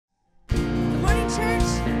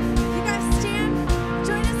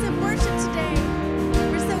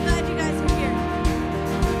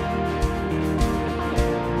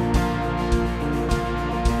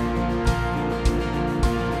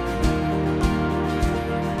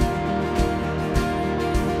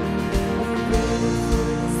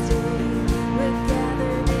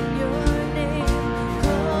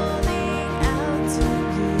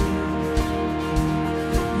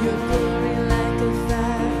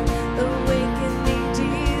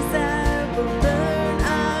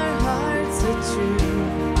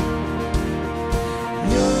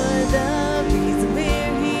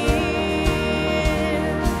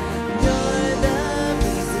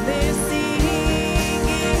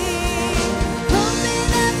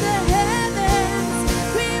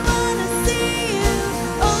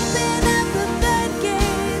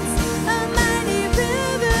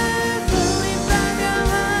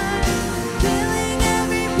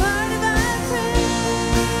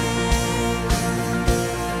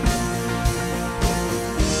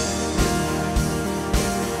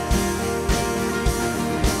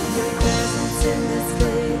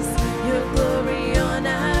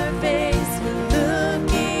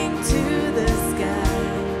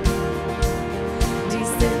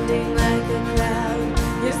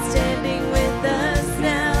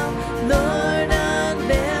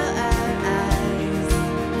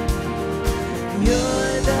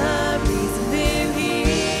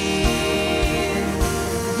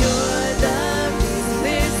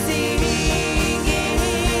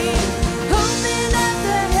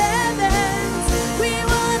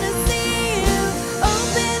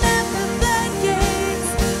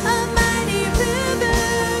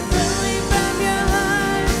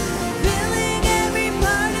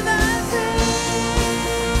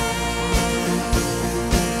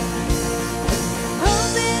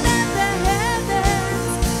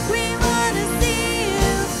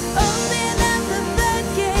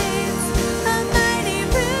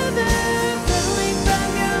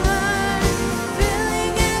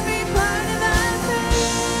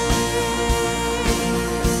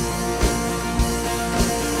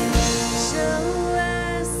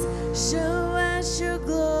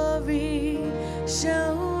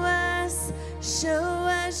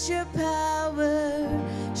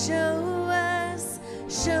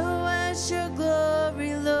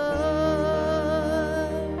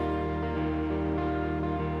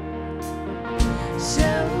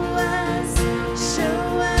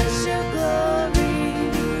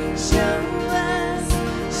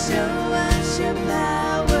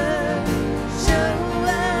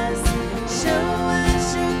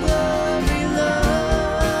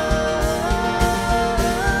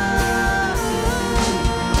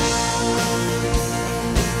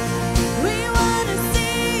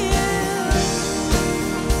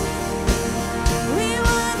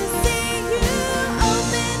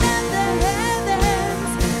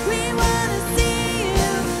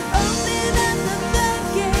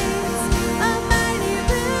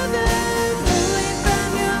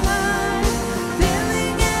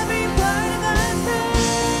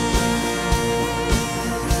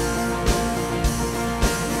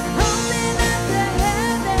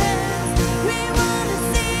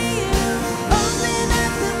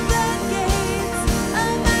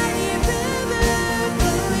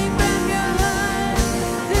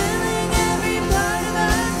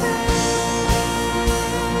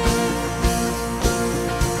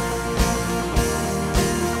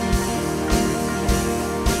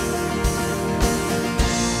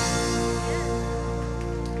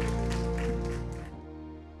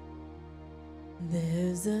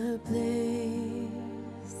There's a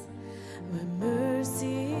place where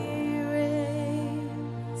mercy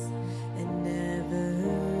reigns and never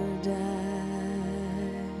dies.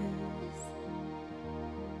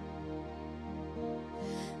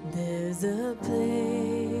 There's a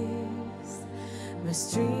place where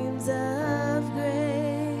streams of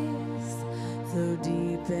grace flow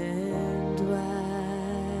deep and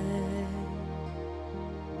wide,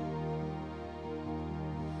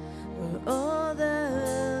 where all the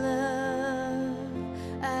love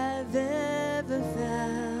I've ever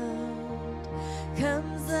found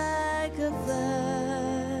comes like a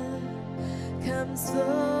flood, comes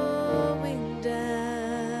flowing down.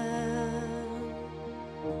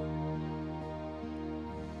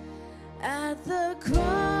 At the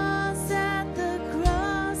cross,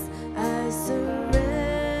 I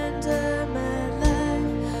surrender my life.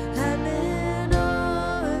 I'm in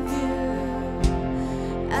awe of you.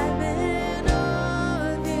 I'm in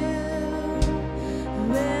awe of you.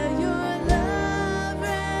 Where your love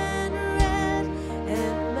ran red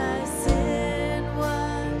and my sin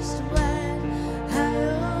washed white. I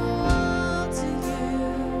owe all to you.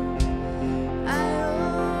 I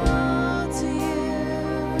owe all to you,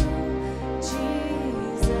 Jesus.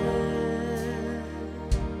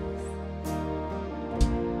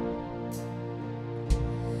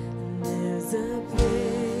 There's a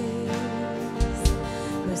place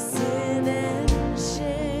where sin and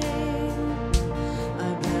shame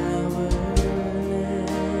are powerless,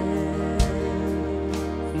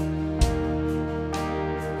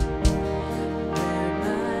 where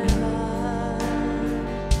my heart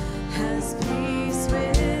has peace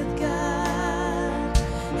with God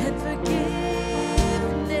and forgiveness,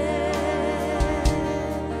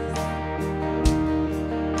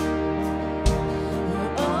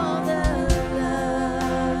 where all the love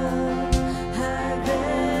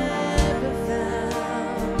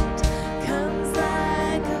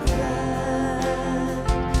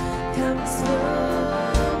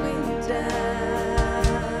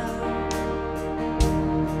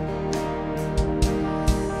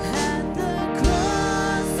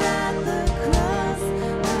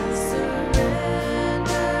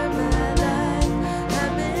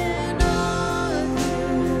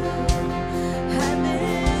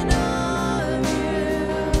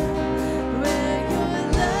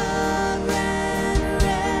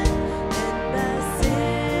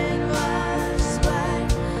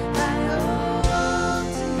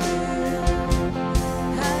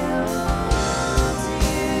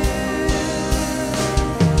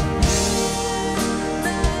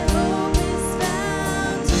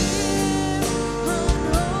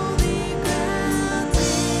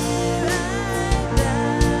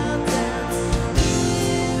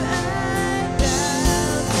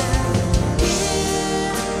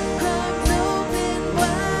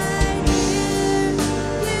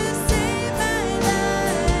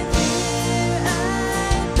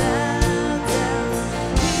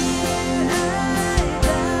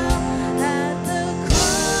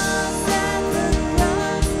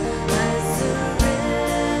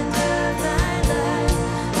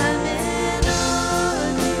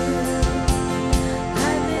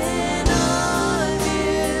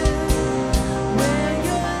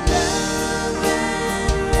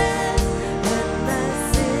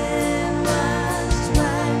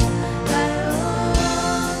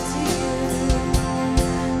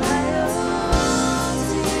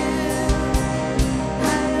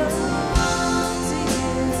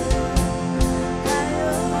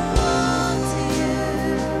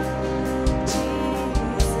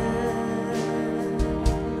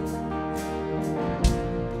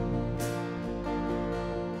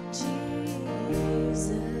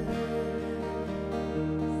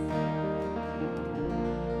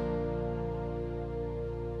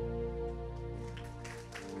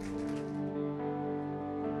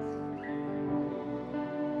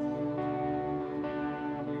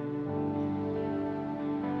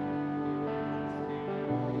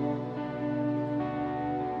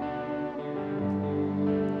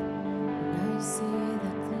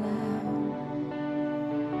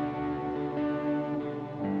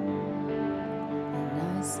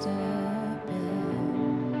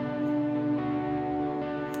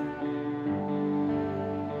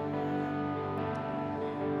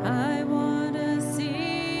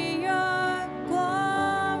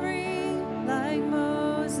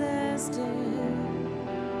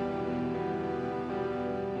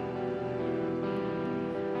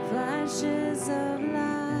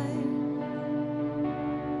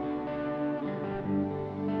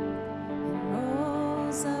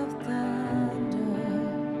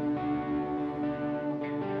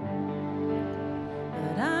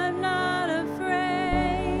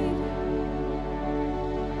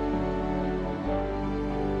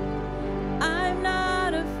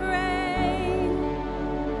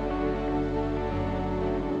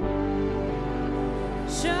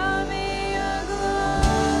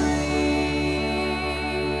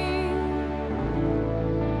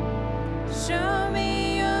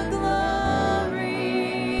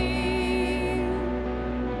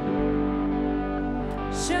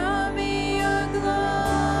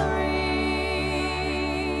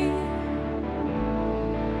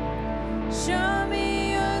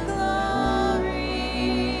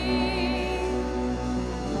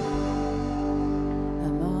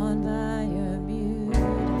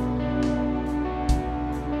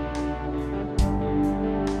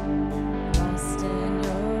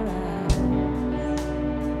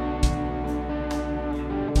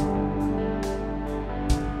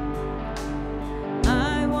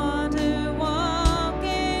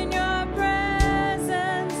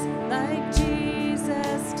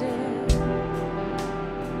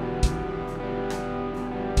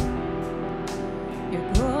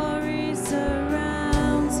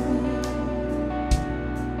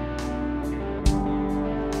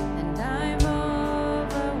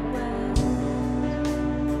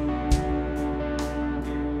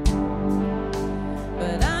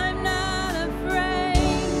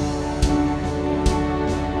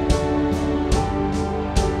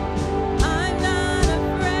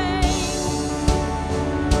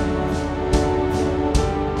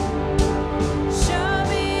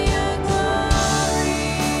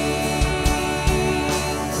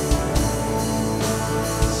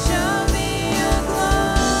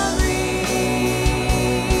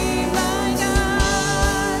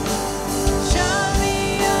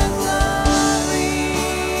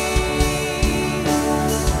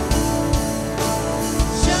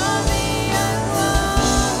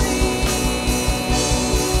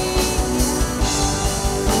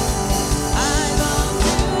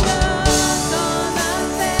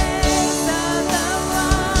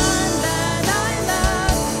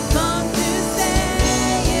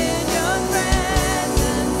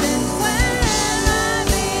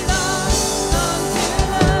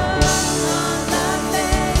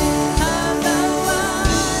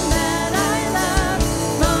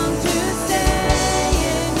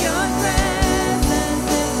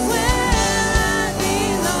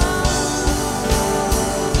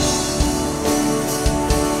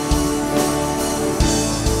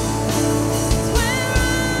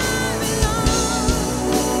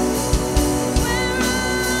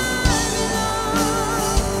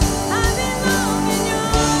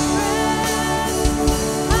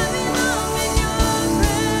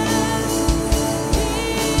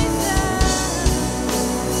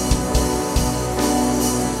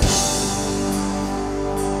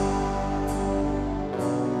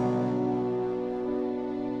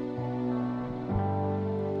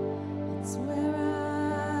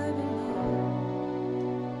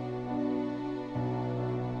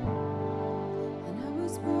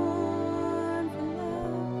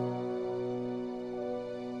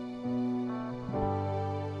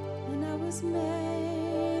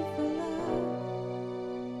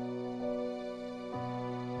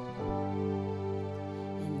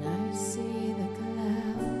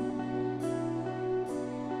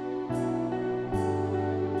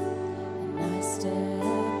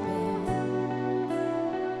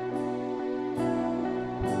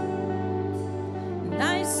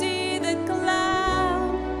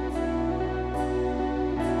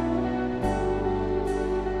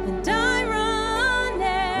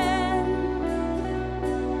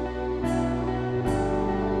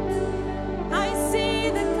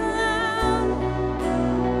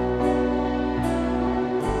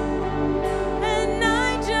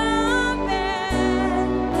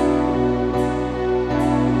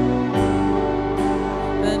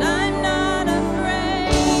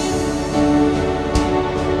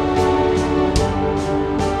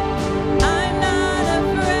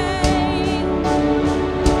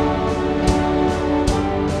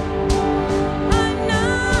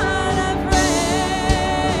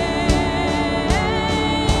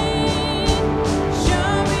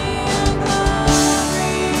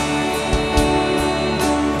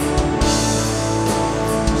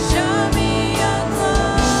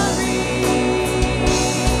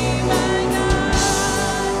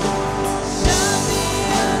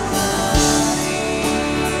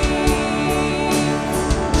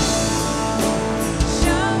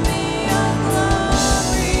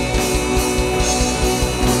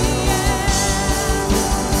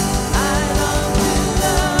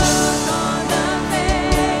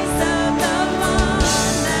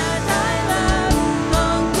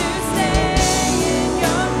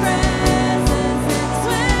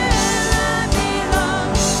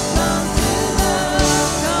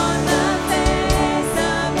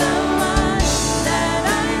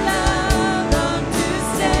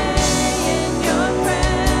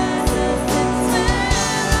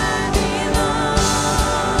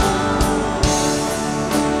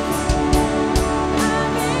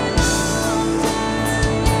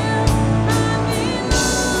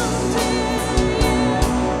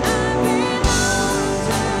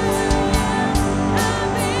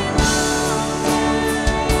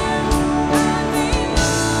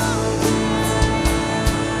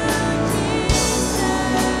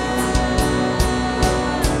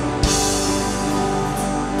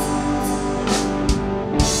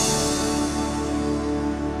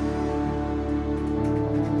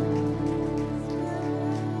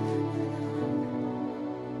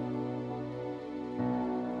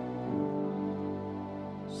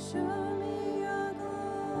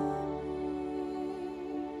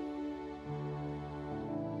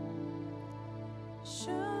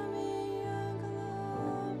Show me your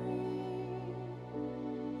glory.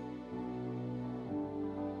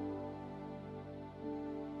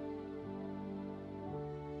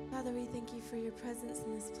 Father, we thank you for your presence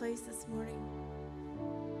in this place this morning.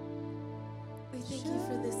 We thank you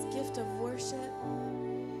for this gift of worship,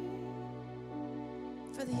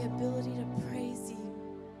 for the ability to praise you.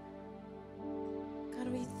 God,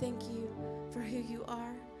 we thank you for who you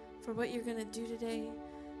are, for what you're going to do today,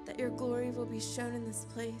 that your glory will be shown in this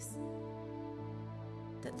place,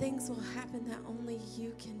 that things will happen that only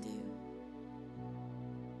you can do.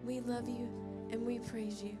 We love you and we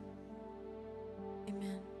praise you.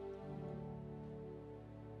 Amen.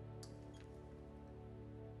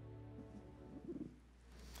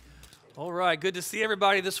 All right, good to see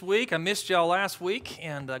everybody this week. I missed y'all last week,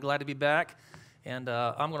 and glad to be back. And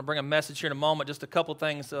I'm going to bring a message here in a moment, just a couple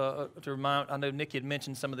things to remind. I know Nikki had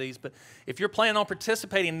mentioned some of these, but if you're planning on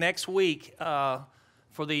participating next week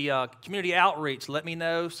for the community outreach, let me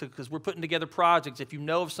know, because we're putting together projects. If you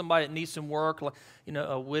know of somebody that needs some work, like,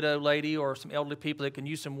 a widow lady or some elderly people that can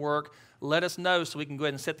use some work, let us know so we can go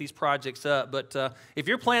ahead and set these projects up. But if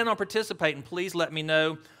you're planning on participating, please let me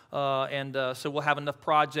know. So we'll have enough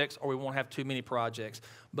projects, or we won't have too many projects.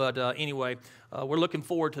 But anyway, we're looking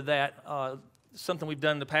forward to that. Something we've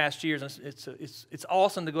done in the past years. And it's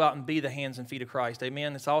awesome to go out and be the hands and feet of Christ.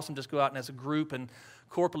 Amen. It's awesome just to go out and as a group and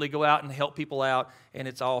corporately go out and help people out, and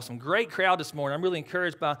it's awesome. Great crowd this morning. I'm really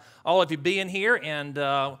encouraged by all of you being here, and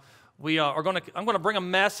I'm going to bring a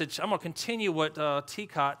message. I'm going to continue what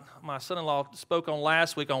T-Cot, my son-in-law, spoke on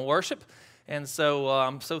last week on worship. And so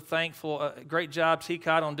I'm so thankful. Great job,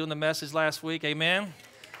 T-Cot, on doing the message last week. Amen.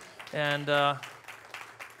 And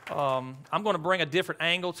I'm going to bring a different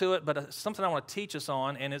angle to it, but something I want to teach us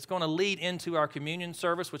on, and it's going to lead into our communion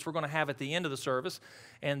service, which we're going to have at the end of the service.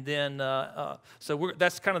 And then,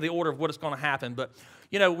 that's kind of the order of what is going to happen. But,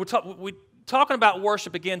 we're talking about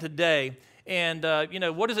worship again today. And,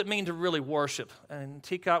 what does it mean to really worship? And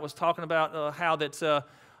T-Cot was talking about how that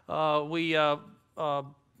we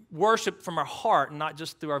worship from our heart, and not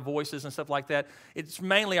just through our voices and stuff like that. It's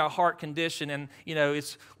mainly our heart condition, and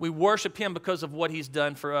we worship Him because of what He's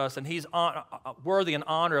done for us, and He's worthy and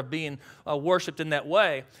honor of being worshipped in that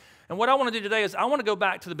way. And what I want to do today is I want to go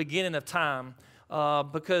back to the beginning of time,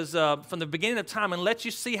 because from the beginning of time, and let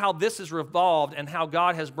you see how this has revolved and how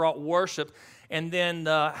God has brought worship, and then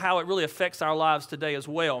how it really affects our lives today as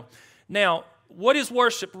well. Now, what is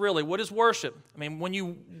worship really? What is worship? I mean, when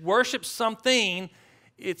you worship something,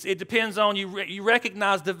 it depends on you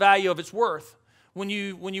recognize the value of its worth. When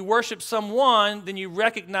you worship someone, then you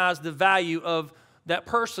recognize the value of that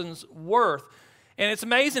person's worth. And it's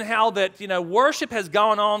amazing how that worship has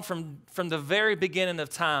gone on from the very beginning of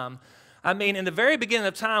time. I mean, in the very beginning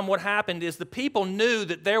of time, what happened is the people knew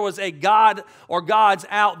that there was a God or gods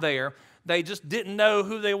out there. They just didn't know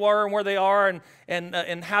who they were and where they are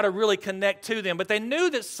and how to really connect to them. But they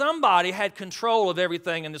knew that somebody had control of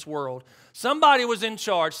everything in this world. Somebody was in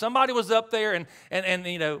charge. Somebody was up there and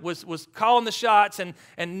was calling the shots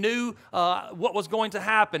and knew what was going to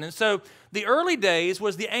happen. And so the early days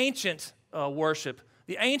was the ancient worship.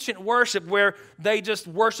 The ancient worship where they just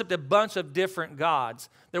worshiped a bunch of different gods.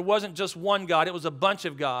 There wasn't just one God. It was a bunch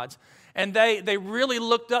of gods. And they really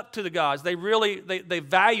looked up to the gods. They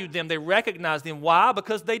valued them. They recognized them. Why?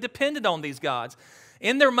 Because they depended on these gods.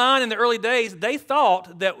 In their mind in the early days, they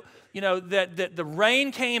thought that that the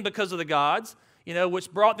rain came because of the gods,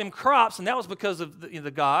 which brought them crops, and that was because of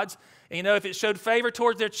the gods. And, if it showed favor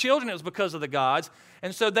towards their children, it was because of the gods.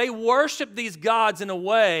 And so they worshiped these gods in a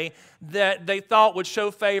way that they thought would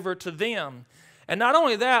show favor to them. And not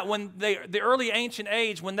only that, when the early ancient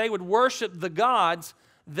age, when they would worship the gods,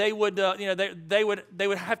 they would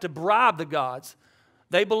have to bribe the gods.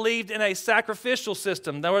 They believed in a sacrificial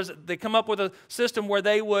system. They come up with a system where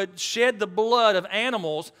they would shed the blood of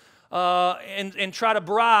animals and try to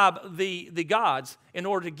bribe the gods in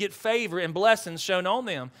order to get favor and blessings shown on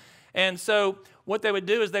them. And so what they would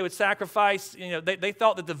do is they would sacrifice. They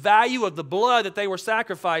thought that the value of the blood that they were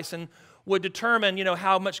sacrificing would determine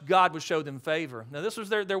how much God would show them favor. Now this was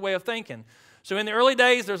their way of thinking. So in the early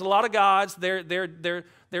days, there's a lot of gods. They're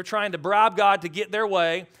trying to bribe God to get their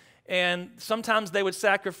way, and sometimes they would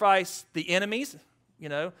sacrifice the enemies.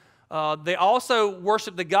 They also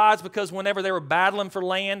worshiped the gods because whenever they were battling for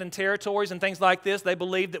land and territories and things like this, they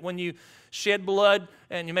believed that when you shed blood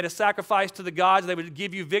and you made a sacrifice to the gods, they would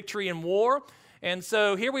give you victory in war. And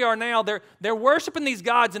so here we are now. They're worshiping these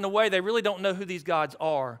gods in a way they really don't know who these gods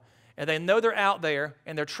are. And they know they're out there,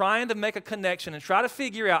 and they're trying to make a connection and try to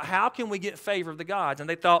figure out how can we get favor of the gods. And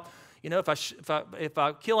they thought, if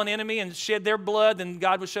I kill an enemy and shed their blood, then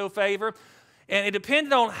God would show favor. And it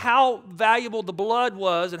depended on how valuable the blood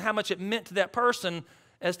was and how much it meant to that person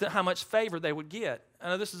as to how much favor they would get. I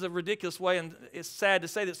know this is a ridiculous way, and it's sad to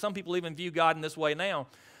say that some people even view God in this way now.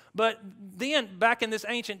 But then, back in this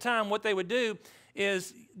ancient time, what they would do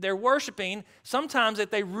is they're worshiping. Sometimes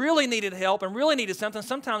if they really needed help and really needed something,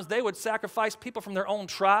 sometimes they would sacrifice people from their own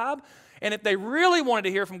tribe. And if they really wanted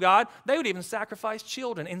to hear from God, they would even sacrifice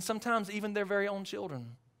children, and sometimes even their very own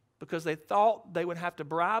children, because they thought they would have to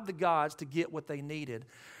bribe the gods to get what they needed.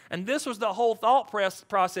 And this was the whole thought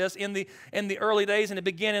process in the early days, in the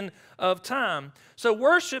beginning of time. So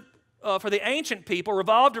worship for the ancient people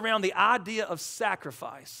revolved around the idea of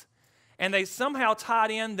sacrifice. And they somehow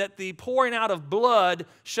tied in that the pouring out of blood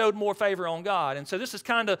showed more favor on God. And so this is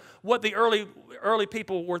kind of what the early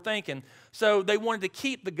people were thinking. So they wanted to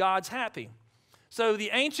keep the gods happy. So the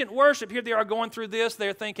ancient worship, here they are going through this.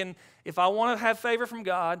 They're thinking, if I want to have favor from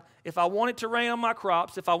God, if I want it to rain on my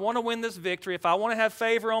crops, if I want to win this victory, if I want to have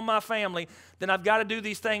favor on my family, then I've got to do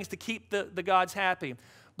these things to keep the gods happy.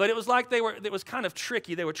 But it was like it was kind of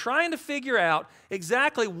tricky. They were trying to figure out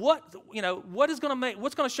exactly what's going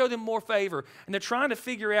to show them more favor. And they're trying to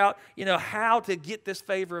figure out, how to get this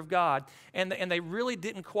favor of God. And they really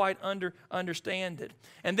didn't quite understand it.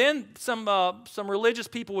 And then some religious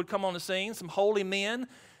people would come on the scene, some holy men,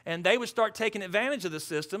 and they would start taking advantage of the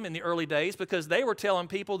system in the early days, because they were telling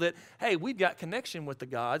people that, hey, we've got connection with the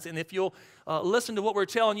gods, and if you'll listen to what we're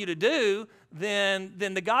telling you to do, then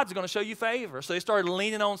the gods are going to show you favor. So they started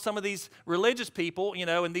leaning on some of these religious people,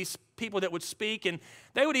 and these people that would speak, and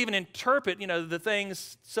they would even interpret, the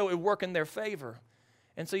things so it would work in their favor.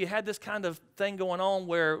 And so you had this kind of thing going on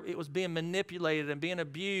where it was being manipulated and being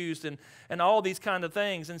abused and all these kind of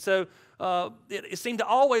things. And so it seemed to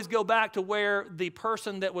always go back to where the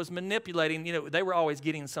person that was manipulating, they were always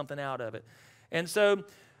getting something out of it. And so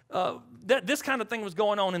this kind of thing was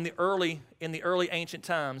going on in the early ancient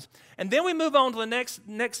times. And then we move on to the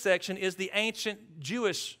next section is the ancient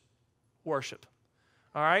Jewish worship.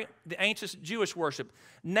 All right? The ancient Jewish worship.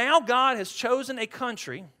 Now God has chosen a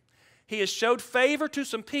country. He has showed favor to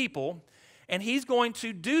some people, and he's going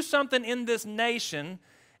to do something in this nation,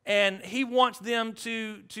 and he wants them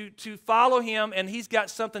to follow him, and he's got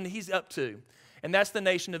something that he's up to, and that's the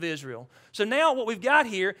nation of Israel. So now what we've got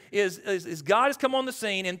here is God has come on the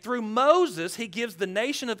scene, and through Moses, he gives the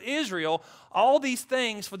nation of Israel all these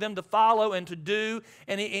things for them to follow and to do,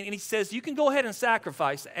 and he says, you can go ahead and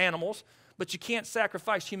sacrifice animals, but you can't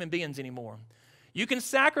sacrifice human beings anymore. You can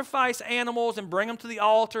sacrifice animals and bring them to the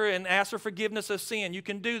altar and ask for forgiveness of sin. You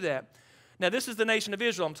can do that. Now, this is the nation of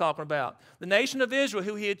Israel I'm talking about. The nation of Israel,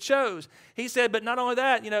 who he had chose. He said, but not only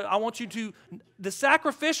that, I want you to, the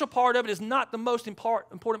sacrificial part of it is not the most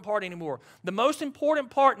important part anymore. The most important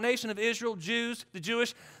part, nation of Israel, Jews, the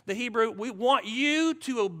Jewish, the Hebrew, we want you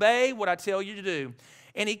to obey what I tell you to do.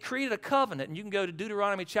 And he created a covenant. And you can go to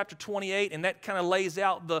Deuteronomy chapter 28, and that kind of lays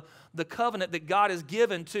out the covenant that God has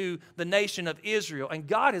given to the nation of Israel. And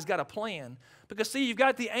God has got a plan. Because, see, you've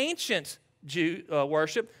got the ancient Jew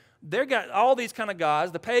worship. They've got all these kind of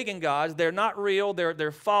gods, the pagan gods. They're not real.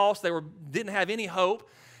 They're false. Didn't have any hope.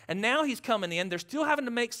 And now he's coming in. They're still having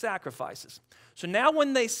to make sacrifices. So now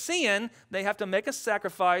when they sin, they have to make a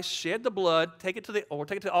sacrifice, shed the blood, take it to the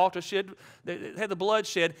altar, have the blood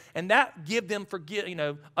shed, and that give them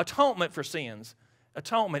atonement for sins.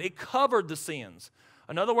 Atonement. It covered the sins.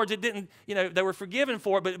 In other words, it didn't, they were forgiven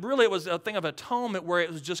for it, but really it was a thing of atonement where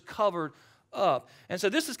it was just covered up. And so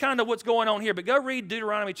this is kind of what's going on here. But go read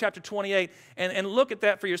Deuteronomy chapter 28 and look at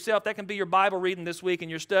that for yourself. That can be your Bible reading this week in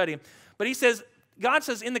your study. But God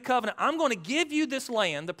says in the covenant, I'm going to give you this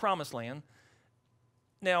land, the promised land.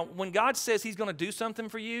 Now, when God says he's going to do something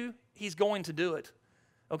for you, he's going to do it.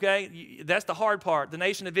 Okay? That's the hard part. The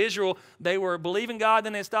nation of Israel, they were believing God,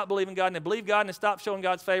 then they stopped believing God, and they believed God, and they stopped showing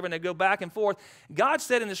God's favor, and they go back and forth. God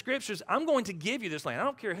said in the Scriptures, I'm going to give you this land. I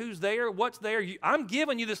don't care who's there, what's there. I'm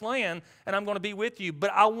giving you this land, and I'm going to be with you.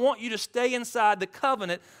 But I want you to stay inside the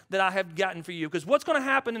covenant that I have gotten for you. Because what's going to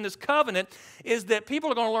happen in this covenant is that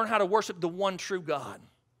people are going to learn how to worship the one true God.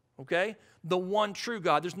 Okay? The one true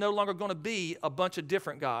God. There's no longer going to be a bunch of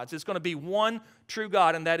different gods. It's going to be one true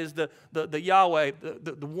God, and that is the Yahweh,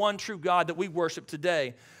 the one true God that we worship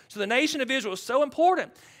today. So the nation of Israel is so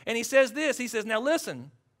important. And he says this. He says, now listen,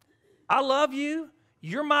 I love you.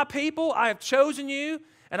 You're my people. I have chosen you,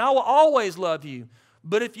 and I will always love you.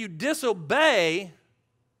 But if you disobey,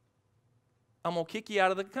 I'm going to kick you out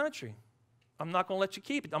of the country. I'm not going to let you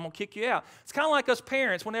keep it. I'm going to kick you out. It's kind of like us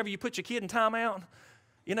parents whenever you put your kid in timeout.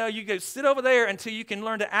 You go sit over there until you can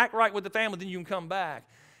learn to act right with the family, then you can come back.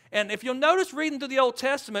 And if you'll notice reading through the Old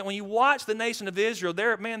Testament, when you watch the nation of Israel,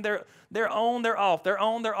 they're on, they're off, they're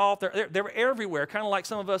on, they're off, they're everywhere, kind of like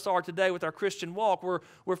some of us are today with our Christian walk.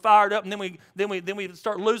 We're fired up, and then we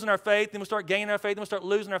start losing our faith, then we start gaining our faith, then we start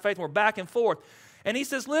losing our faith, and we're back and forth. And he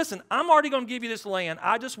says, listen, I'm already going to give you this land.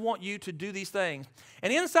 I just want you to do these things.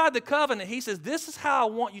 And inside the covenant, he says, this is how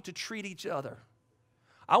I want you to treat each other.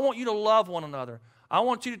 I want you to love one another. I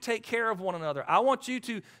want you to take care of one another. I want you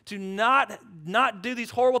to not do these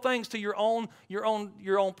horrible things to your own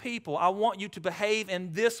people. I want you to behave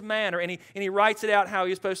in this manner. And he writes it out how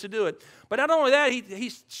he's supposed to do it. But not only that,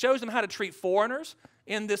 he shows them how to treat foreigners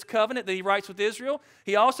in this covenant that he writes with Israel.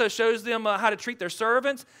 He also shows them how to treat their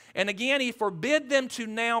servants. And again, he forbid them to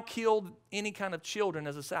now kill any kind of children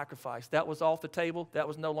as a sacrifice. That was off the table. That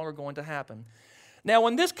was no longer going to happen. Now,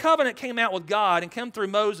 when this covenant came out with God and came through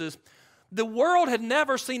Moses, the world had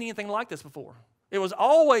never seen anything like this before. It was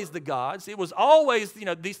always the gods. It was always,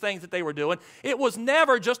 these things that they were doing. It was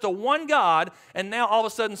never just a one God, and now all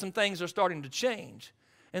of a sudden some things are starting to change.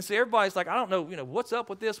 And so everybody's like, I don't know, what's up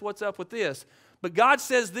with this, what's up with this? But God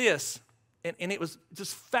says this, and it was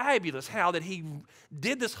just fabulous how that he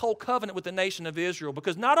did this whole covenant with the nation of Israel,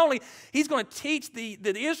 because not only he's going to teach the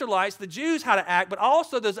Israelites, the Jews, how to act, but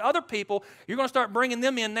also those other people, you're going to start bringing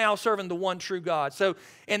them in now serving the one true God. So,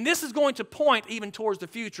 and this is going to point even towards the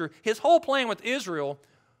future. His whole plan with Israel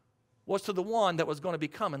was to the one that was going to be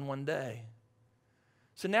coming one day.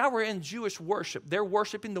 So now we're in Jewish worship. They're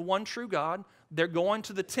worshiping the one true God. They're going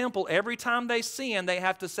to the temple. Every time they sin, they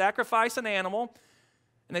have to sacrifice an animal.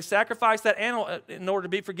 And they sacrifice that animal in order to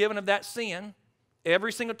be forgiven of that sin.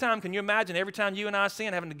 Every single time. Can you imagine every time you and I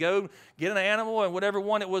sin, having to go get an animal and whatever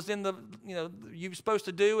one it was in the, you were supposed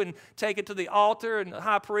to do, and take it to the altar and the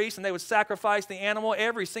high priest, and they would sacrifice the animal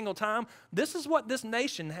every single time. This is what this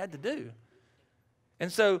nation had to do. And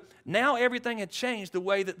so now everything had changed the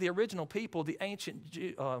way that the original people, the ancient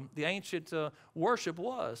worship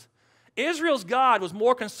was. Israel's God was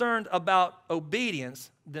more concerned about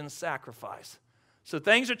obedience than sacrifice. So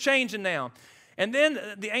things are changing now. And then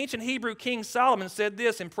the ancient Hebrew king Solomon said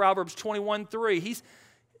this in Proverbs 21:3.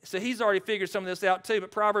 He's already figured some of this out too, but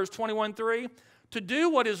Proverbs 21:3, to do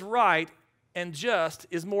what is right and just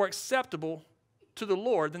is more acceptable to the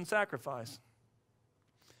Lord than sacrifice.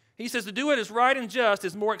 He says to do what is right and just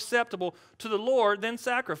is more acceptable to the Lord than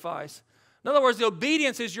sacrifice. In other words, the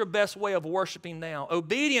obedience is your best way of worshiping now.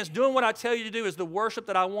 Obedience, doing what I tell you to do, is the worship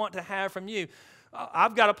that I want to have from you.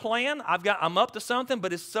 I've got a plan. I'm up to something,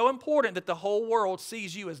 but it's so important that the whole world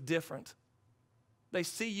sees you as different. They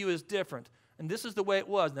see you as different. And this is the way it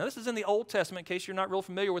was. Now, this is in the Old Testament, in case you're not real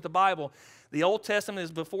familiar with the Bible. The Old Testament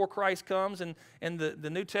is before Christ comes, and the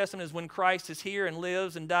New Testament is when Christ is here and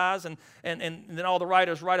lives and dies, and then all the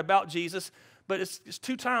writers write about Jesus. But it's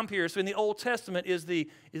two time periods. So in the Old Testament is the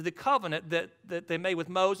covenant that they made with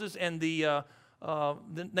Moses and the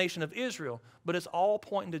nation of Israel. But it's all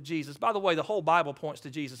pointing to Jesus. By the way, the whole Bible points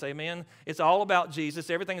to Jesus, amen? It's all about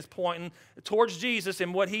Jesus. Everything is pointing towards Jesus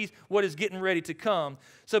and what is getting ready to come.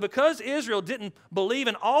 So because Israel didn't believe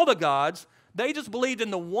in all the gods, they just believed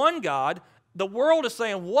in the one God. The world is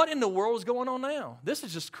saying, what in the world is going on now? This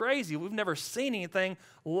is just crazy. We've never seen anything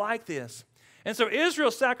like this. And so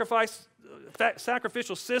Israel's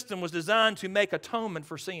sacrificial system was designed to make atonement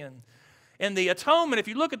for sin. And the atonement, if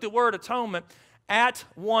you look at the word atonement, at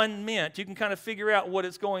one meant, you can kind of figure out what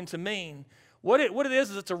it's going to mean. What it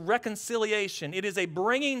is it's a reconciliation. It is a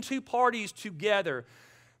bringing two parties together.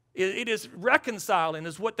 It is reconciling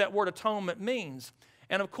is what that word atonement means.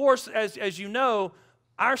 And of course, as you know,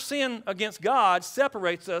 our sin against God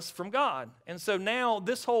separates us from God. And so now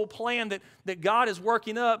this whole plan that God is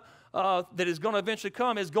working up that is going to eventually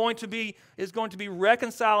come is going to be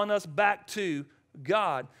reconciling us back to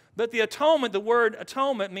God. But the atonement, the word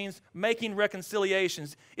atonement means making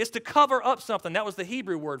reconciliations. It's to cover up something. That was the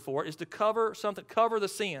Hebrew word for it, is to cover something, cover the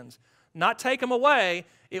sins. Not take them away,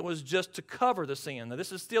 it was just to cover the sin. Now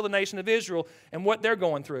this is still the nation of Israel and what they're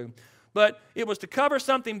going through. But it was to cover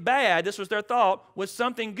something bad, this was their thought, with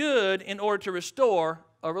something good in order to restore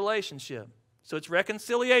a relationship. So it's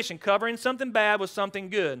reconciliation, covering something bad with something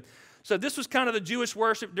good. So this was kind of the Jewish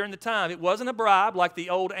worship during the time. It wasn't a bribe like the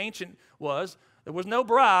old ancient was. There was no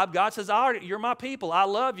bribe. God says, you're my people. I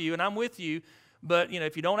love you, and I'm with you. But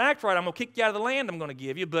if you don't act right, I'm going to kick you out of the land I'm going to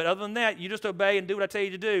give you. But other than that, you just obey and do what I tell you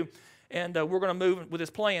to do. And we're going to move with this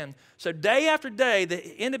plan. So day after day,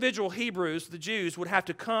 the individual Hebrews, the Jews, would have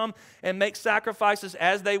to come and make sacrifices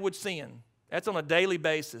as they would sin. That's on a daily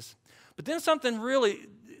basis. But then something's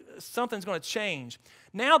going to change.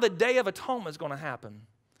 Now the Day of Atonement is going to happen.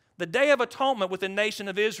 the Day of Atonement with the nation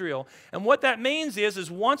of Israel. And what that means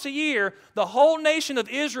is once a year, the whole nation of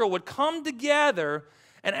Israel would come together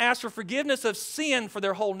and ask for forgiveness of sin for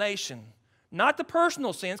their whole nation. Not the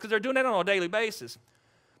personal sins, because they're doing that on a daily basis.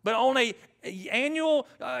 But on a annual,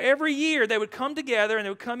 every year, they would come together and they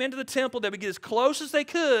would come into the temple. They would get as close as they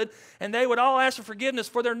could, and they would all ask for forgiveness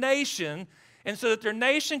for their nation, and so that their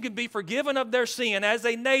nation could be forgiven of their sin as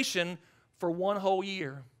a nation for one whole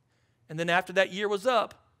year. And then after that year was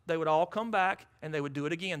up, they would all come back and they would do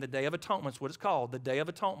it again. The Day of Atonement is what it's called, the Day of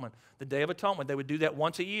Atonement. The Day of Atonement, they would do that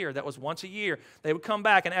once a year. That was once a year. They would come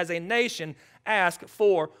back and as a nation ask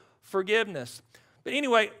for forgiveness. But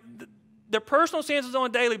anyway, their personal sins was on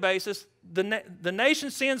a daily basis. The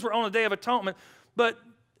nation's sins were on the Day of Atonement. But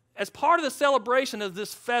as part of the celebration of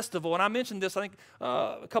this festival, and I mentioned this I think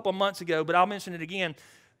a couple of months ago, but I'll mention it again,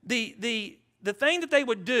 the thing that they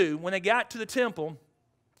would do when they got to the temple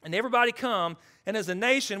and everybody come, and as a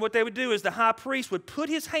nation, what they would do is the high priest would put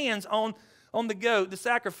his hands on the goat, the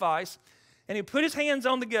sacrifice, and he put his hands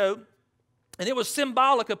on the goat, and it was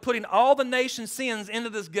symbolic of putting all the nation's sins into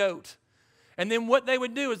this goat. And then what they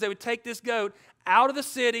would do is they would take this goat out of the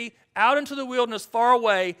city, out into the wilderness far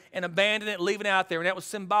away, and abandon it, leave it out there. And that was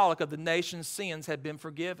symbolic of the nation's sins had been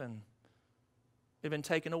forgiven. They'd been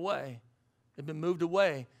taken away. They'd been moved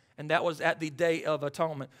away. And that was at the Day of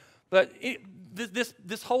Atonement. But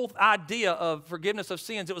this whole idea of forgiveness of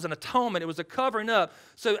sins, it was an atonement. It was a covering up.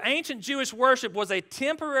 So ancient Jewish worship was a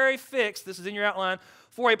temporary fix, this is in your outline,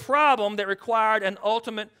 for a problem that required an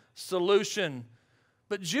ultimate solution.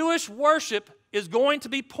 But Jewish worship is going to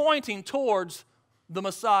be pointing towards the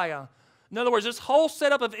Messiah. In other words, this whole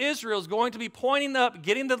setup of Israel is going to be pointing up,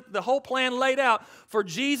 getting the whole plan laid out for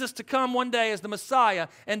Jesus to come one day as the Messiah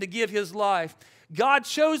and to give his life. God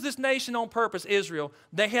chose this nation on purpose, Israel.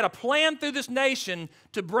 They had a plan through this nation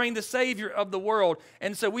to bring the Savior of the world.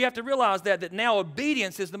 And so we have to realize that now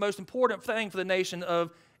obedience is the most important thing for the nation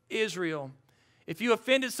of Israel. If you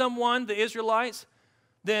offended someone, the Israelites,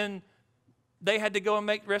 then they had to go and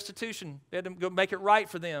make restitution. They had to go make it right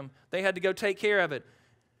for them. They had to go take care of it.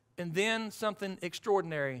 And then something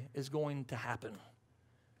extraordinary is going to happen.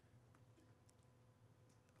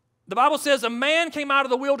 The Bible says a man came out of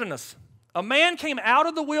the wilderness. A man came out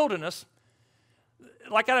of the wilderness,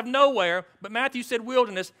 like out of nowhere, but Matthew said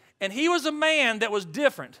wilderness, and he was a man that was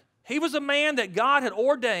different. He was a man that God had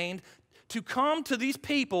ordained to come to these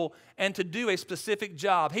people and to do a specific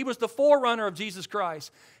job. He was the forerunner of Jesus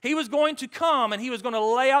Christ. He was going to come and he was going to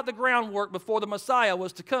lay out the groundwork before the Messiah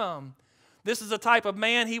was to come. This is a type of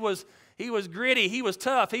man. He was gritty. He was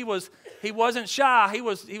tough. He wasn't shy. He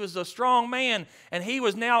was a strong man, and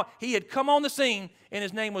he had come on the scene, and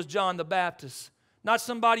his name was John the Baptist. Not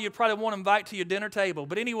somebody you'd probably want to invite to your dinner table.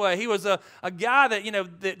 But anyway, he was a guy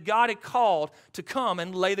that God had called to come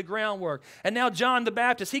and lay the groundwork. And now John the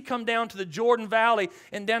Baptist, he come down to the Jordan Valley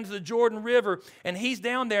and down to the Jordan River, and he's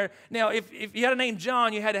down there. Now, if you had a name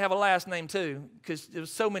John, you had to have a last name too, because there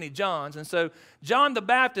was so many Johns. And so John the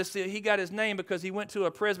Baptist, he got his name because he went to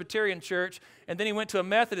a Presbyterian church, and then he went to a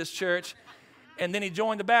Methodist church, and then he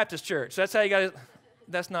joined the Baptist church. So that's how he got his...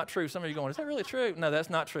 That's not true. Some of you are going, is that really true? No, that's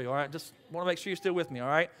not true, all right? Just want to make sure you're still with me, all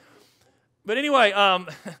right? But anyway,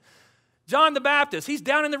 John the Baptist, he's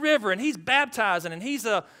down in the river, and he's baptizing, and he's,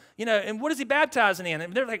 and what is he baptizing in?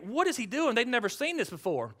 And they're like, what is he doing? They've never seen this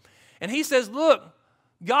before. And he says, look,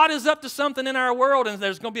 God is up to something in our world, and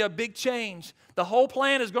there's going to be a big change. The whole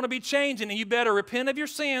plan is going to be changing, and you better repent of your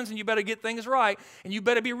sins, and you better get things right, and you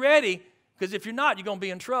better be ready, because if you're not, you're going to be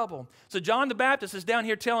in trouble. So John the Baptist is down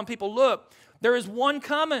here telling people, look, there is one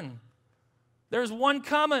coming. There's one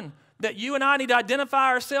coming that you and I need to identify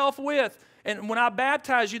ourselves with. And when I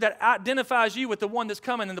baptize you, that identifies you with the one that's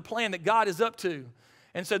coming and the plan that God is up to.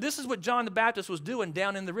 And so this is what John the Baptist was doing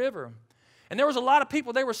down in the river. And there was a lot of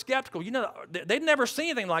people, they were skeptical. They'd never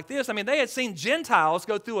seen anything like this. I mean, they had seen Gentiles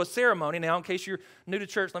go through a ceremony. Now, in case you're new to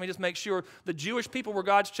church, let me just make sure the Jewish people were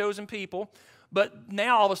God's chosen people. But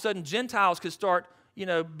now, all of a sudden, Gentiles could start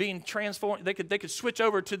being transformed. They could switch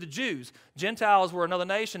over to the Jews. Gentiles were another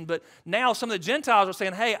nation, but now some of the Gentiles are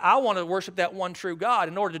saying, hey, I want to worship that one true God.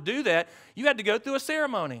 In order to do that, you had to go through a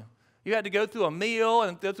ceremony. You had to go through a meal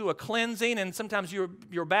and go through a cleansing, and sometimes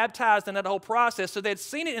you're baptized in that whole process. So they'd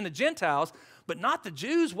seen it in the Gentiles, but not the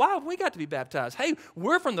Jews. Why have we got to be baptized? Hey,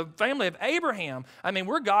 we're from the family of Abraham. I mean,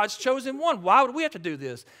 we're God's chosen one. Why would we have to do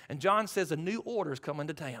this? And John says a new order is coming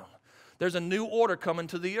to town. There's a new order coming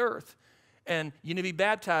to the earth. And you need to be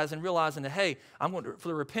baptized and realizing that, hey, I'm going to, for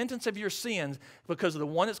the repentance of your sins, because of the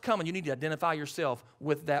one that's coming, you need to identify yourself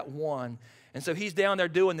with that one. And so he's down there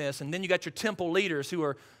doing this. And then you got your temple leaders who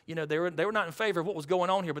are, they were not in favor of what was going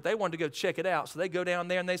on here, but they wanted to go check it out. So they go down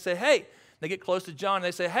there and they say, hey, they get close to John and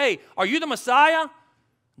they say, hey, are you the Messiah?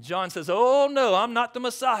 John says, oh, no, I'm not the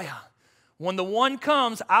Messiah. When the one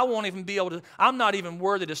comes, I won't even be able to, I'm not even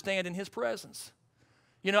worthy to stand in his presence.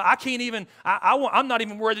 I can't even, I'm not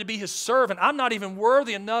even worthy to be his servant. I'm not even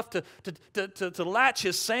worthy enough to latch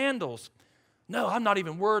his sandals. No, I'm not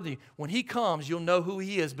even worthy. When he comes, you'll know who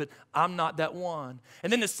he is, but I'm not that one.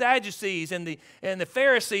 And then the Sadducees and the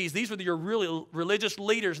Pharisees, these were your really religious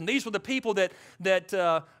leaders, and these were the people that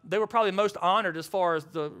they were probably most honored as far as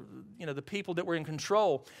the people that were in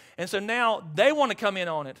control. And so now they want to come in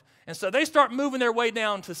on it. And so they start moving their way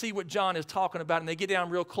down to see what John is talking about, and they get down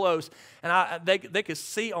real close. And they could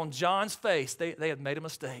see on John's face they had made a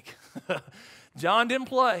mistake. John didn't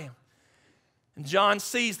play. And John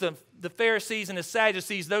sees the Pharisees and the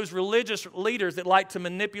Sadducees, those religious leaders that like to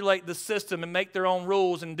manipulate the system and make their own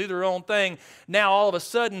rules and do their own thing. Now, all of a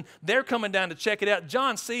sudden, they're coming down to check it out.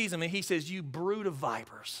 John sees them and he says, you brood of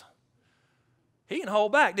vipers. He didn't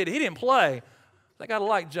hold back, did he? He didn't play. I got to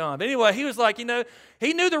like John. But anyway, he was like, he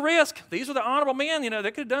knew the risk. These were the honorable men.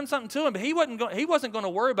 They could have done something to him, but he wasn't going to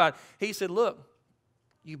worry about it. He said, look,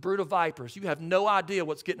 you brood of vipers, you have no idea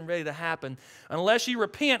what's getting ready to happen. Unless you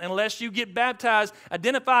repent, unless you get baptized,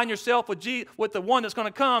 identifying yourself with the one that's going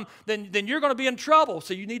to come, then you're going to be in trouble.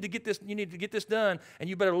 So you need to get this done, and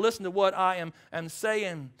you better listen to what I am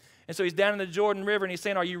saying. And so he's down in the Jordan River, and he's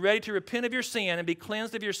saying, are you ready to repent of your sin and be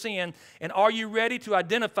cleansed of your sin? And are you ready to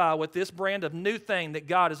identify with this brand of new thing that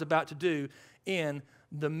God is about to do in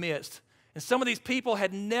the midst? And some of these people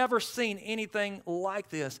had never seen anything like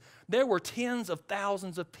this. There were tens of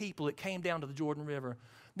thousands of people that came down to the Jordan River.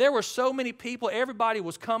 There were so many people. Everybody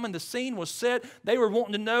was coming. The scene was set. They were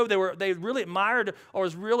wanting to know. They really admired or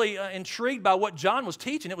was really intrigued by what John was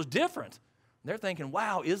teaching. It was different. They're thinking,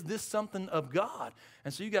 wow, is this something of God?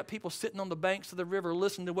 And so you got people sitting on the banks of the river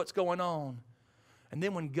listening to what's going on. And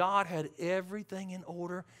then when God had everything in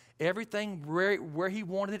order, everything where he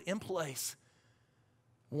wanted it in place,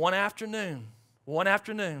 one afternoon, one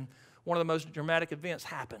of the most dramatic events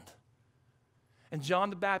happened. And John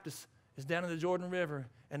the Baptist is down in the Jordan River,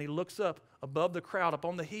 and he looks up above the crowd up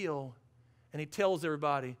on the hill, and he tells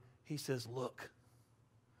everybody, he says, look.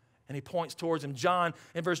 And he points towards him. John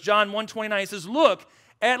 1:29, he says, look,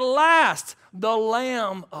 at last, the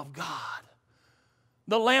Lamb of God.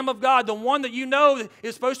 The Lamb of God, the one that you know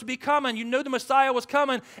is supposed to be coming. You knew the Messiah was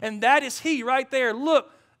coming, and that is he right there. Look.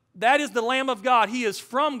 That is the Lamb of God. He is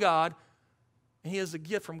from God, and he is a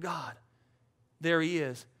gift from God. There he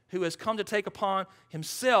is, who has come to take upon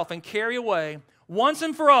himself and carry away once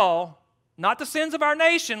and for all, not the sins of our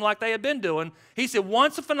nation like they had been doing. He said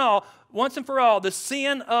once and for all, the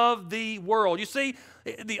sin of the world. You see,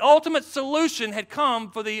 the ultimate solution had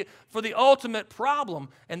come for the ultimate problem,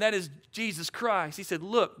 and that is Jesus Christ. He said,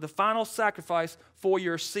 look, the final sacrifice for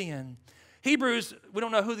your sin. Hebrews, we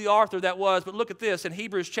don't know who the author of that was, but look at this. In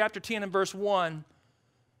Hebrews chapter 10 and verse 1,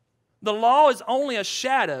 the law is only a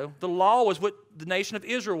shadow. The law was what the nation of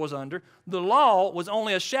Israel was under. The law was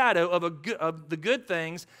only a shadow of the good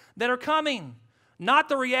things that are coming, not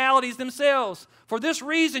the realities themselves. For this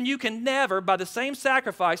reason, you can never, by the same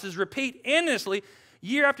sacrifices, repeat endlessly,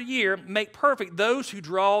 year after year, make perfect those who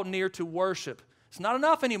draw near to worship. It's not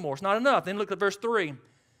enough anymore. It's not enough. Then look at verse 3.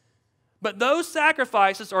 But those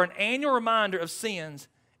sacrifices are an annual reminder of sins.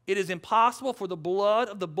 It is impossible for the blood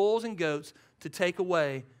of the bulls and goats to take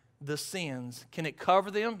away the sins. Can it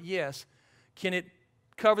cover them? Yes. Can it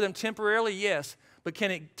cover them temporarily? Yes. But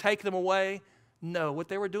can it take them away? No. What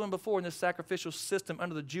they were doing before in this sacrificial system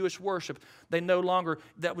under the Jewish worship, that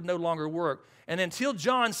would no longer work. And until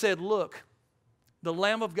John said, look, the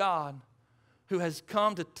Lamb of God who has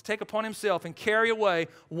come to take upon himself and carry away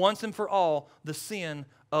once and for all the sin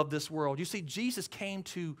of this world. You see, Jesus came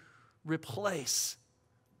to replace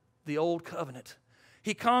the old covenant.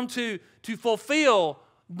 He came to fulfill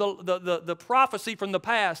the prophecy from the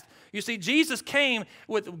past. You see, Jesus came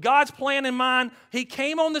with God's plan in mind. He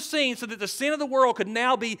came on the scene so that the sin of the world could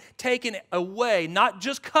now be taken away, not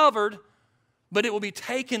just covered, but it will be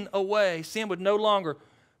taken away. Sin would no longer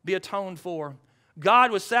be atoned for.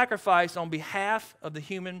 God was sacrificed on behalf of the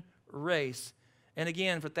human race. And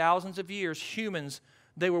again, for thousands of years, humans,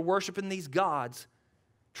 they were worshiping these gods.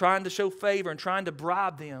 trying to show favor and trying to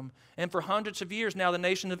bribe them. And for hundreds of years now, the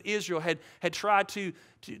nation of Israel had tried to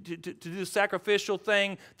do the sacrificial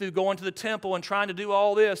thing through going to the temple and trying to do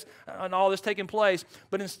all this and all this taking place.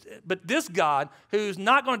 But this God, who's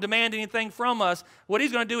not going to demand anything from us, what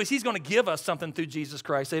he's going to do is he's going to give us something through Jesus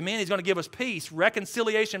Christ. Amen? He's going to give us peace,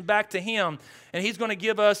 reconciliation back to him, and he's going to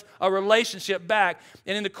give us a relationship back.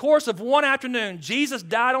 And in the course of one afternoon, Jesus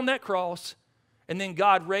died on that cross, and then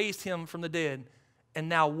God raised him from the dead. And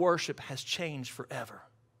now worship has changed forever.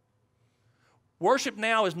 Worship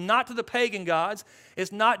now is not to the pagan gods.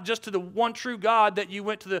 It's not just to the one true God that you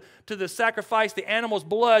went to the sacrifice, the animal's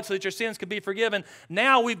blood, so that your sins could be forgiven.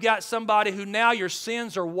 Now we've got somebody who now your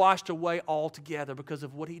sins are washed away altogether because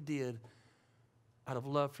of what he did out of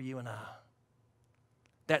love for you and I.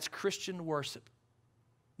 That's Christian worship.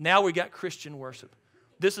 Now we got Christian worship.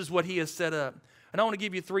 This is what he has set up. And I want to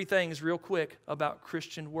give you 3 things real quick about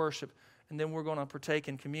Christian worship. And then we're going to partake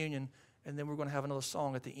in communion, and then we're going to have another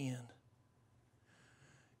song at the end.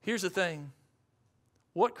 Here's the thing.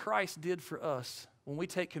 What Christ did for us when we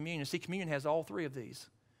take communion, see, communion has all 3 of these.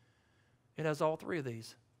 It has all 3 of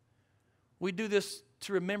these. We do this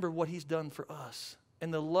to remember what he's done for us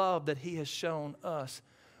and the love that he has shown us.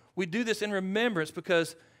 We do this in remembrance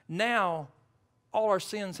because now all our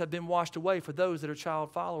sins have been washed away for those that are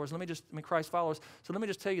child followers. Christ followers. So let me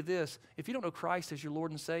just tell you this. If you don't know Christ as your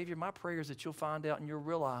Lord and Savior, my prayer is that you'll find out and you'll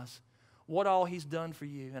realize what all he's done for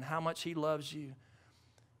you and how much he loves you.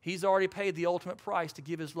 He's already paid the ultimate price to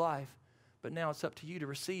give his life, but now it's up to you to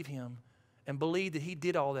receive him and believe that he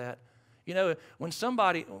did all that. You know, when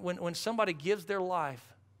somebody gives their life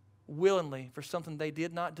willingly for something they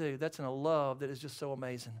did not do, that's in a love that is just so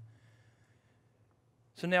amazing.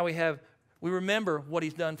 So now we remember what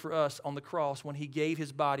he's done for us on the cross when he gave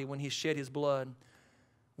his body, when he shed his blood.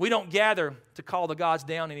 We don't gather to call the gods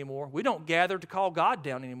down anymore. We don't gather to call God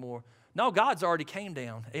down anymore. No, God's already came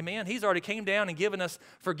down. Amen? He's already came down and given us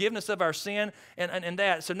forgiveness of our sin and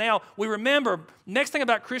that. So now we remember, next thing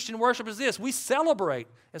about Christian worship is this. We celebrate.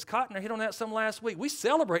 As Cotton hit on that some last week, we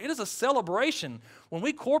celebrate. It is a celebration. When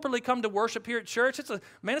we corporately come to worship here at church, it's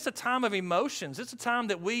a time of emotions. It's a time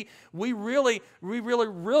that we really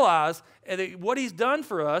realize what he's done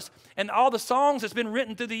for us. And all the songs that's been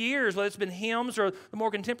written through the years, whether it's been hymns or the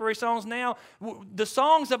more contemporary songs now, the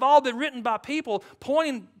songs have all been written by people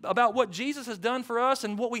pointing about what Jesus has done for us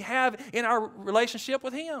and what we have in our relationship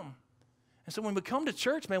with him. And so when we come to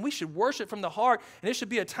church, man, we should worship from the heart, and it should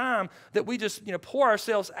be a time that we just pour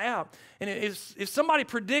ourselves out. And if somebody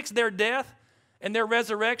predicts their death and their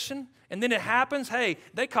resurrection, and then it happens, hey,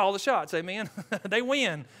 they call the shots, amen? They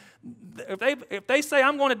win. If they say,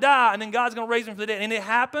 I'm going to die, and then God's going to raise them from the dead, and it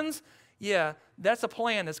happens, yeah, that's a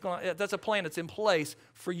plan that's in place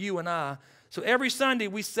for you and I. So every Sunday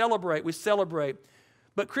we celebrate.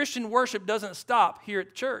 But Christian worship doesn't stop here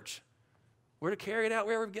at church. We're to carry it out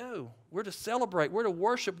wherever we go. We're to celebrate. We're to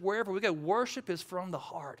worship wherever we go. Worship is from the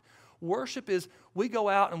heart. Worship is we go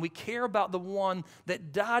out and we care about the one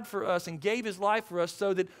that died for us and gave his life for us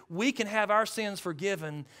so that we can have our sins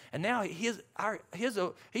forgiven. And now he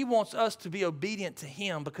wants us to be obedient to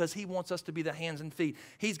him because he wants us to be the hands and feet.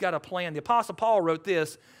 He's got a plan. The Apostle Paul wrote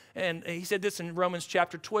this, and he said this in Romans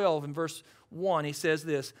chapter 12 and verse 1. He says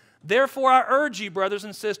this, "Therefore I urge you, brothers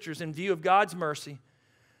and sisters, in view of God's mercy,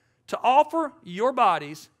 to offer your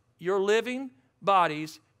bodies, your living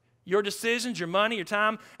bodies, your decisions, your money, your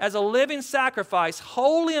time, as a living sacrifice,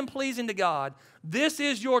 holy and pleasing to God. This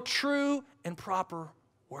is your true and proper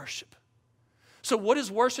worship." So what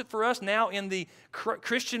is worship for us now in the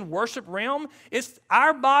Christian worship realm? It's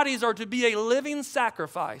our bodies are to be a living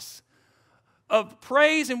sacrifice of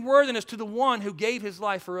praise and worthiness to the one who gave his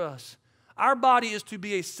life for us. Our body is to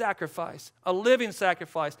be a sacrifice, a living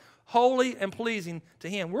sacrifice, holy and pleasing to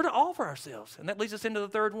him. We're to offer ourselves. And that leads us into the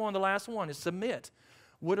third one, the last one, is submit.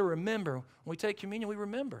 We're to remember. When we take communion, we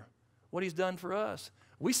remember what he's done for us.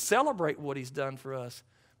 We celebrate what he's done for us,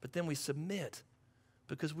 but then we submit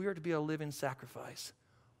because we are to be a living sacrifice,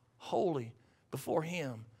 holy before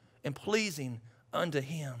him and pleasing unto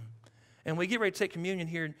him. And we get ready to take communion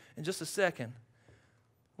here in just a second.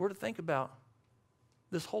 We're to think about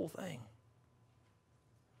this whole thing.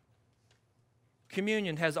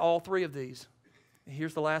 Communion has all 3 of these.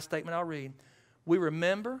 Here's the last statement I'll read. We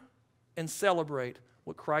remember and celebrate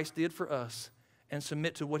what Christ did for us and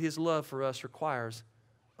submit to what his love for us requires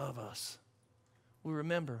of us. We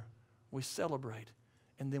remember, we celebrate,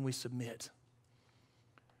 and then we submit.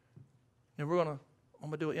 Now I'm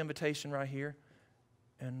going to do an invitation right here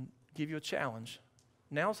and give you a challenge.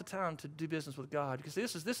 Now's the time to do business with God, because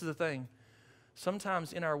this is the thing.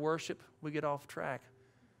 Sometimes in our worship, we get off track.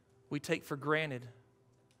 We take for granted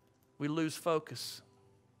We lose focus.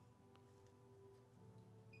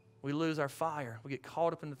 We lose our fire. We get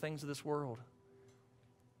caught up in the things of this world.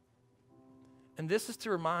 And this is to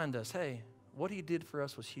remind us, hey, what he did for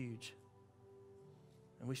us was huge.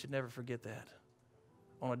 And we should never forget that.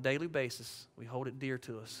 On a daily basis, we hold it dear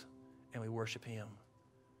to us and we worship him.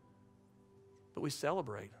 But we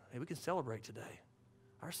celebrate. Hey, we can celebrate today.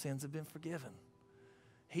 Our sins have been forgiven.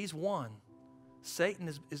 He's won.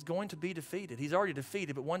 Satan is going to be defeated. He's already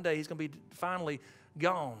defeated, but one day he's going to be finally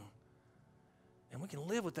gone. And we can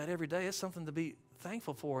live with that every day. It's something to be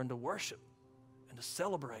thankful for and to worship and to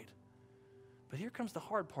celebrate. But here comes the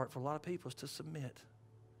hard part for a lot of people, is to submit.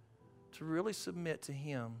 To really submit to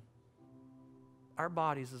him. Our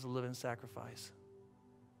bodies as a living sacrifice.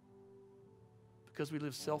 Because we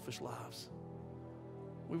live selfish lives.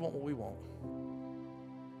 We want what we want.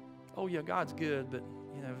 Oh yeah, God's good, but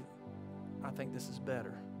I think this is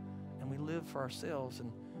better. And we live for ourselves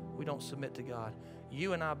and we don't submit to God.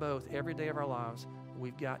 You and I both, every day of our lives,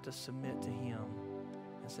 we've got to submit to him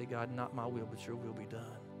and say, God, not my will, but your will be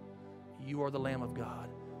done. You are the Lamb of God.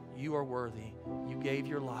 You are worthy. You gave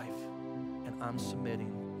your life, and I'm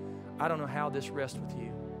submitting. I don't know how this rests with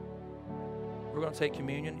you. We're going to take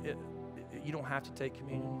communion. You don't have to take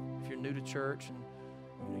communion. If you're new to church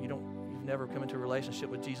and you've never come into a relationship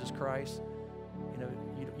with Jesus Christ,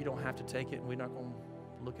 you don't have to take it, and we're not going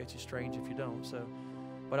to look at you strange if you don't.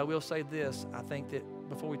 But I will say this. I think that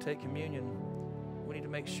before we take communion, we need to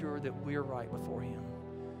make sure that we're right before him.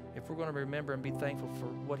 If we're going to remember and be thankful for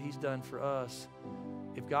what he's done for us,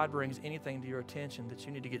 if God brings anything to your attention that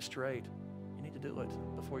you need to get straight, you need to do it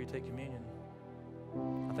before you take communion.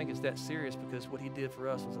 I think it's that serious because what he did for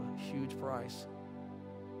us was a huge price.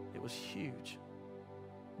 It was huge.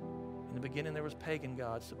 In the beginning, there was pagan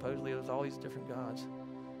gods. Supposedly, there was all these different gods.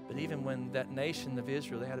 But even when that nation of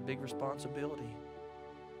Israel, they had a big responsibility.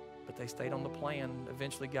 But they stayed on the plan,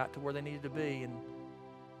 eventually got to where they needed to be, and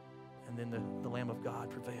then the Lamb of God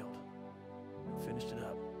prevailed and finished it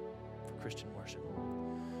up for Christian worship.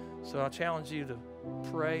 So I challenge you to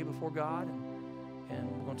pray before God,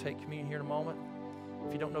 and we're going to take communion here in a moment.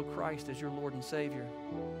 If you don't know Christ as your Lord and Savior,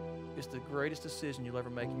 it's the greatest decision you'll ever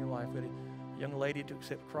make in your life. We had a young lady to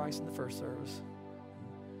accept Christ in the first service.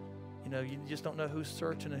 You just don't know who's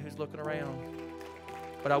searching and who's looking around.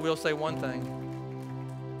 But I will say one thing.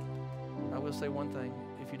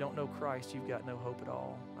 If you don't know Christ, you've got no hope at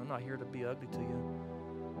all. I'm not here to be ugly to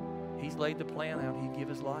you. He's laid the plan out. He'd give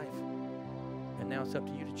his life. And now it's up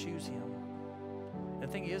to you to choose him. And the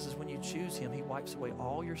thing is when you choose him, he wipes away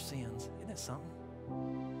all your sins. Isn't that something?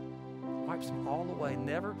 Wipes them all away.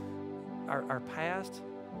 Never our past,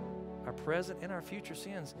 our present, and our future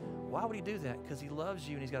sins. Why would he do that? Because he loves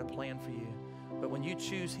you and he's got a plan for you. But when you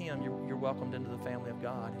choose him, you're welcomed into the family of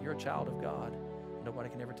God. You're a child of God. Nobody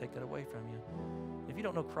can ever take that away from you. If you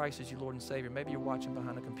don't know Christ as your Lord and Savior, maybe you're watching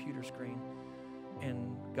behind a computer screen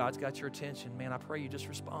and God's got your attention. Man, I pray you just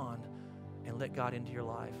respond and let God into your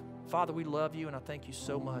life. Father, we love you and I thank you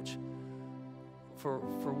so much for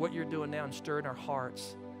what you're doing now and stirring our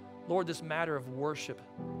hearts. Lord, this matter of worship,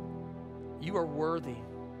 you are worthy.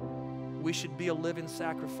 We should be a living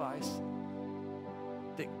sacrifice.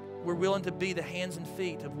 That we're willing to be the hands and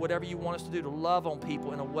feet of whatever you want us to do, to love on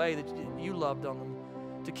people in a way that you loved on them,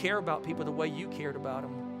 to care about people the way you cared about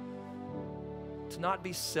them, to not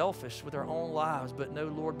be selfish with our own lives, but no,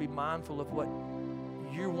 Lord, be mindful of what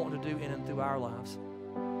you want to do in and through our lives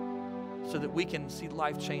so that we can see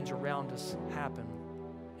life change around us happen.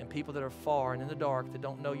 And people that are far and in the dark that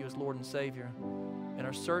don't know you as Lord and Savior and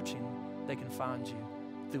are searching, they can find you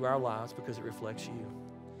through our lives because it reflects you.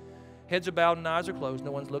 Heads are bowed and eyes are closed.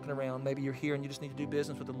 No one's looking around. Maybe you're here and you just need to do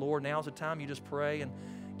business with the Lord. Now's the time you just pray and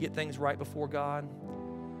get things right before God.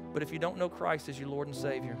 But if you don't know Christ as your Lord and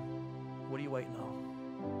Savior, what are you waiting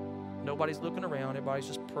on? Nobody's looking around. Everybody's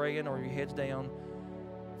just praying or your head's down.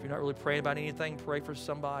 If you're not really praying about anything, pray for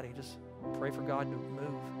somebody. Just pray for God to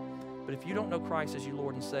move. But if you don't know Christ as your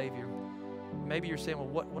Lord and Savior, maybe you're saying, well,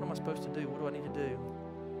 what am I supposed to do? What do I need to do?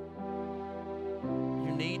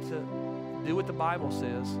 You need to do what the Bible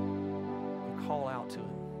says and call out to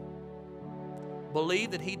it.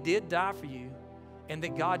 Believe that he did die for you and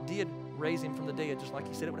that God did raise him from the dead, just like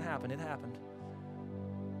he said it would happen. It happened.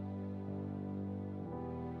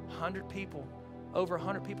 100 people, over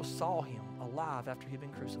 100 people saw him alive after he'd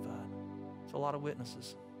been crucified. It's a lot of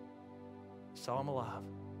witnesses. Saw him alive.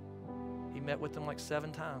 He met with them like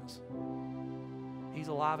 7 times. He's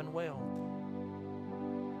alive and well.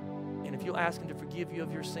 And if you'll ask him to forgive you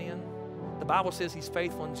of your sin, The Bible says He's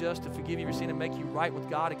faithful and just to forgive you your sin and make you right with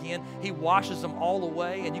God again. He washes them all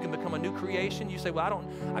away, and you can become a new creation. You say, well,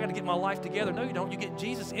 I got to get my life together. No, you don't. You get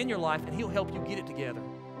Jesus in your life, and He'll help you get it together.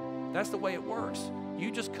 That's the way it works. You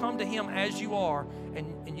just come to Him as you are,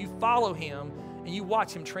 and you follow Him, and you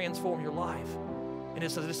watch Him transform your life. And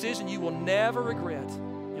it's a decision you will never regret.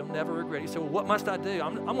 You'll never regret it. You say, well, what must I do?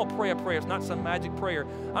 I'm going to pray a prayer. It's not some magic prayer.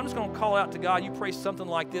 I'm just going to call out to God. You pray something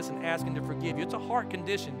like this and ask Him to forgive you. It's a heart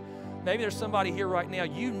condition. Maybe there's somebody here right now.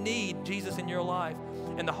 You need Jesus in your life,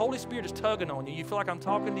 and the Holy Spirit is tugging on you. You feel like I'm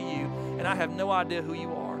talking to you, and I have no idea who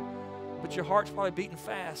you are. But your heart's probably beating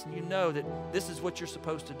fast, and you know that this is what you're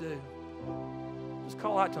supposed to do. Just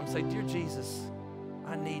call out to Him and say, dear Jesus,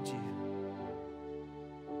 I need you.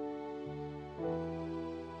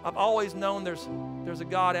 I've always known there's a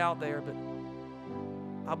God out there, but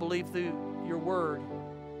I believe through your word,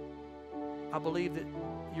 I believe that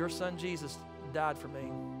your Son Jesus died for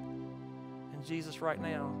me. And Jesus, right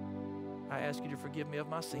now, I ask you to forgive me of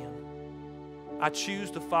my sin. I choose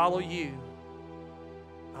to follow you.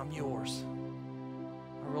 I'm yours.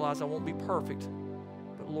 I realize I won't be perfect,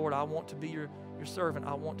 but Lord, I want to be your servant.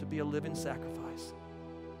 I want to be a living sacrifice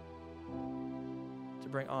to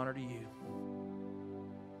bring honor to you.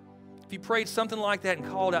 If you prayed something like that and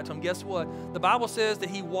called out to Him, guess what? The Bible says that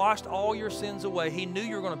He washed all your sins away. He knew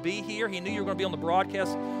you were going to be here. He knew you were going to be on the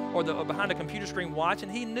broadcast or behind a computer screen watching.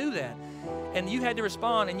 He knew that. And you had to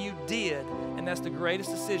respond, and you did. And that's the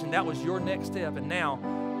greatest decision. That was your next step. And now,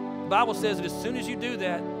 the Bible says that as soon as you do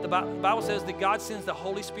that, the Bible says that God sends the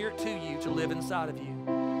Holy Spirit to you to live inside of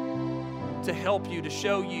you, to help you, to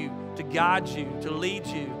show you, to guide you, to lead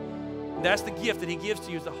you. That's the gift that He gives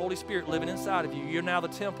to you, is the Holy Spirit living inside of you. You're now the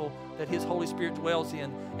temple that His Holy Spirit dwells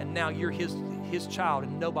in, and now you're His child,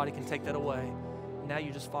 and nobody can take that away. Now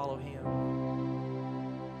you just follow Him.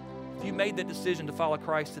 If you made that decision to follow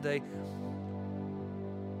Christ today,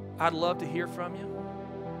 I'd love to hear from you.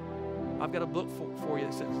 I've got a book for you.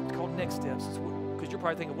 It's called Next Steps. Because you're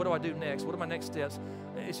probably thinking, what do I do next? What are my next steps?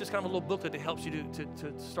 It's just kind of a little booklet that helps you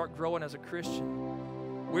to start growing as a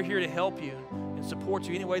Christian. We're here to help you and support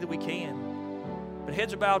you any way that we can. But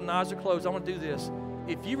heads are bowed and eyes are closed. I want to do this.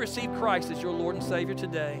 If you receive Christ as your Lord and Savior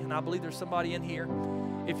today, and I believe there's somebody in here,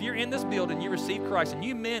 if you're in this building, you receive Christ and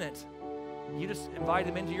you meant it, you just invite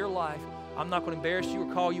Him into your life, I'm not going to embarrass you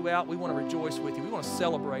or call you out. We want to rejoice with you. We want to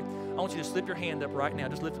celebrate. I want you to slip your hand up right now.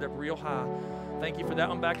 Just lift it up real high. Thank you for that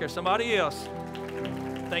one back there. Somebody else.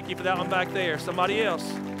 Thank you for that one back there. Somebody else.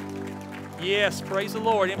 Yes, praise the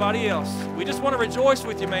Lord. Anybody else? We just want to rejoice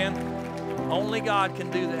with you, man. Only God can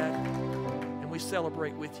do that. And we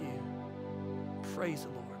celebrate with you. Praise the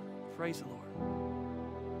Lord. Praise the Lord.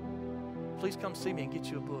 Please come see me and get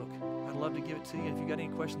you a book. I'd love to give it to you. If you got any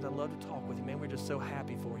questions, I'd love to talk with you, man. We're just so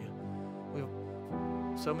happy for you.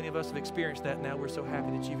 So many of us have experienced that now. We're so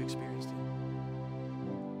happy that you've experienced it.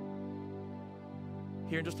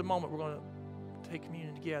 Here in just a moment, we're going to take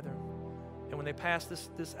communion together. And when they pass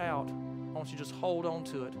this out, I want you to just hold on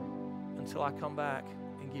to it until I come back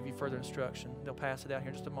and give you further instruction. They'll pass it out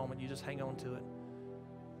here in just a moment. You just hang on to it.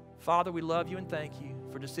 Father, we love you and thank you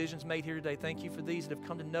for decisions made here today. Thank you for these that have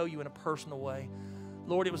come to know you in a personal way.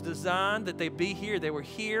 Lord, it was designed that they be here. They were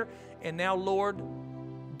here. And now, Lord,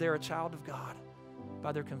 they're a child of God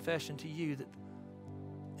by their confession to you, that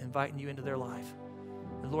inviting you into their life.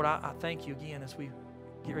 And Lord, I thank you again as we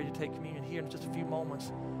get ready to take communion here in just a few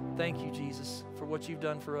moments. Thank you, Jesus, for what you've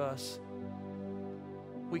done for us.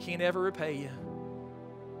 We can't ever repay you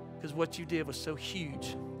because what you did was so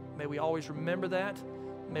huge. May we always remember that.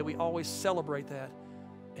 May we always celebrate that.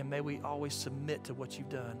 And may we always submit to what you've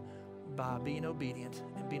done by being obedient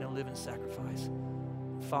and being a living sacrifice.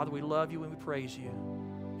 Father, we love you and we praise you.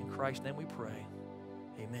 In Christ's name we pray.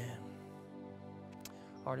 Amen.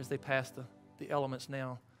 All right, as they pass the elements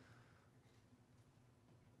now,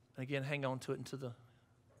 again, hang on to it until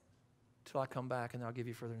I come back, and I'll give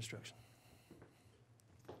you further instruction.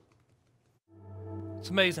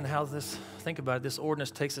 It's amazing how think about it, this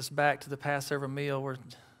ordinance takes us back to the Passover meal where,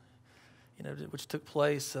 which took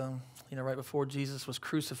place, right before Jesus was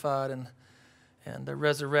crucified and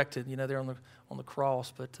resurrected, there on the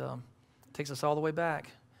cross. But it takes us all the way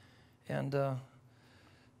back. And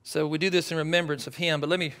so we do this in remembrance of him. But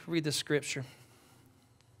let me read this scripture.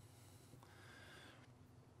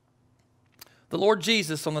 The Lord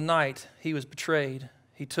Jesus, on the night he was betrayed,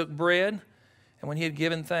 he took bread, and when he had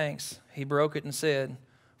given thanks, he broke it and said,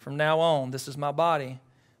 "From now on, this is my body,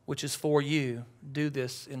 which is for you. Do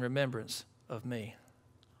this in remembrance of me."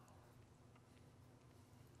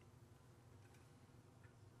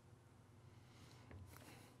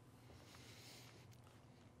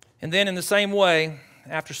 And then in the same way,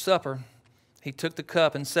 after supper, He took the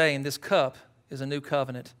cup and saying, this cup is a new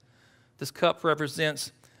covenant. This cup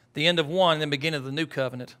represents the end of one and the beginning of the new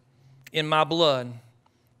covenant. In my blood,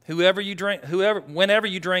 whenever you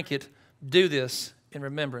drink it, do this in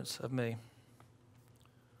remembrance of me.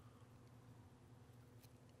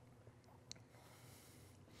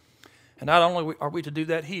 And not only are we to do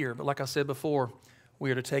that here, but like I said before,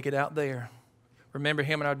 we are to take it out there. Remember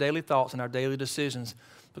him in our daily thoughts and our daily decisions,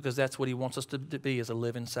 because that's what he wants us to be, as a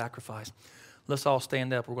living sacrifice. Let's all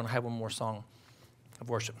stand up. We're going to have one more song of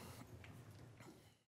worship.